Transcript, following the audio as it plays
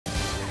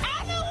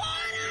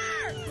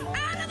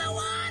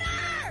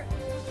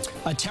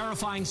A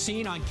terrifying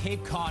scene on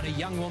Cape Cod, a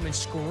young woman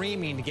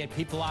screaming to get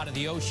people out of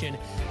the ocean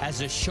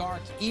as a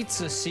shark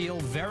eats a seal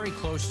very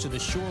close to the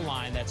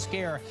shoreline. That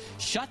scare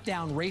shut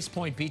down Race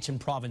Point Beach in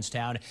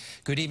Provincetown.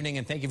 Good evening,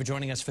 and thank you for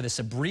joining us for this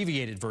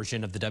abbreviated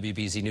version of the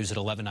WBZ News at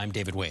 11. I'm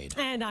David Wade.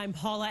 And I'm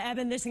Paula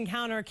Eben. This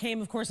encounter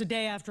came, of course, a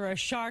day after a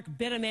shark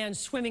bit a man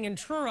swimming in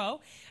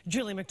Truro.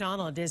 Juli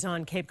McDonald is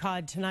on Cape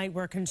Cod tonight,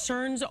 where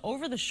concerns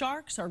over the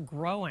sharks are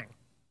growing.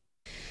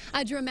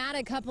 A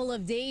dramatic couple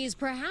of days,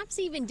 perhaps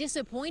even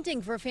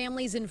disappointing for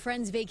families and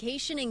friends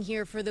vacationing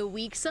here for the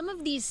week. Some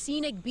of these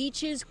scenic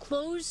beaches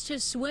closed to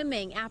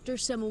swimming after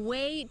some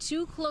way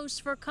too close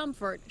for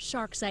comfort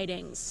shark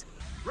sightings.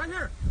 Right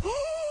here.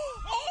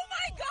 Oh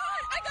my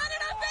God! I got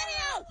it on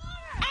video!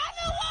 On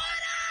the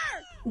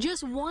water!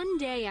 Just one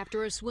day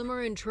after a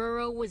swimmer in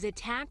Truro was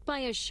attacked by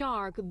a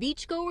shark,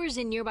 beachgoers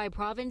in nearby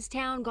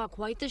Provincetown got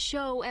quite the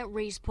show at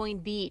Race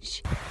Point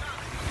Beach.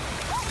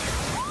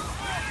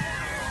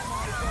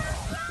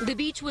 The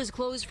beach was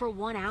closed for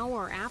 1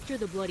 hour after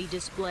the bloody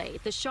display.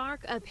 The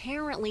shark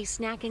apparently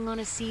snacking on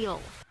a seal.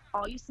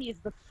 All you see is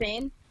the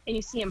fin, and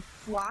you see him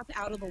flop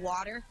out of the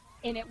water,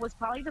 and it was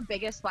probably the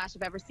biggest splash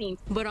I've ever seen.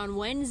 But on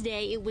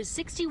Wednesday, it was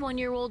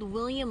 61-year-old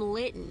William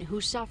Litton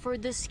who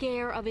suffered the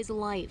scare of his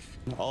life.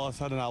 All of a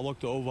sudden, I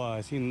looked over,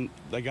 I seen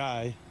the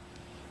guy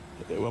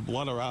with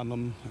blood around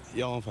him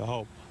yelling for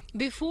help.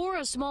 Before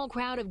a small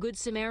crowd of Good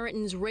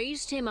Samaritans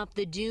raced him up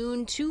the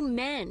dune, 2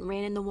 men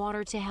ran in the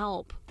water to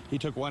help. He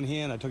took one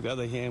hand, I took the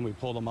other hand, we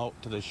pulled him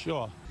out to the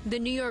shore. The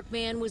New York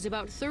man was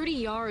about 30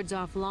 yards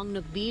off Long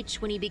Nook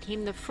Beach when he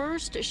became the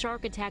first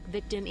shark attack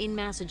victim in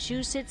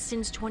Massachusetts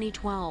since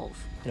 2012.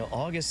 You know,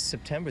 August,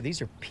 September,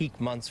 these are peak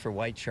months for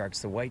white sharks.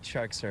 The white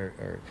sharks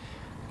are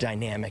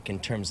dynamic in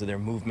terms of their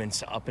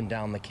movements up and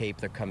down the Cape.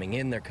 They're coming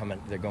in, they're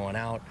going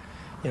out.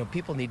 You know,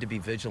 people need to be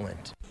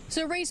vigilant.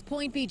 So Race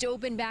Point Beach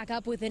opened back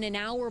up within an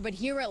hour, but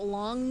here at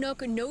Long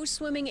Nook, no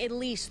swimming at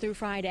least through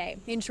Friday.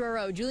 In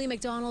Truro, Juli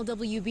McDonald,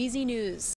 WBZ News.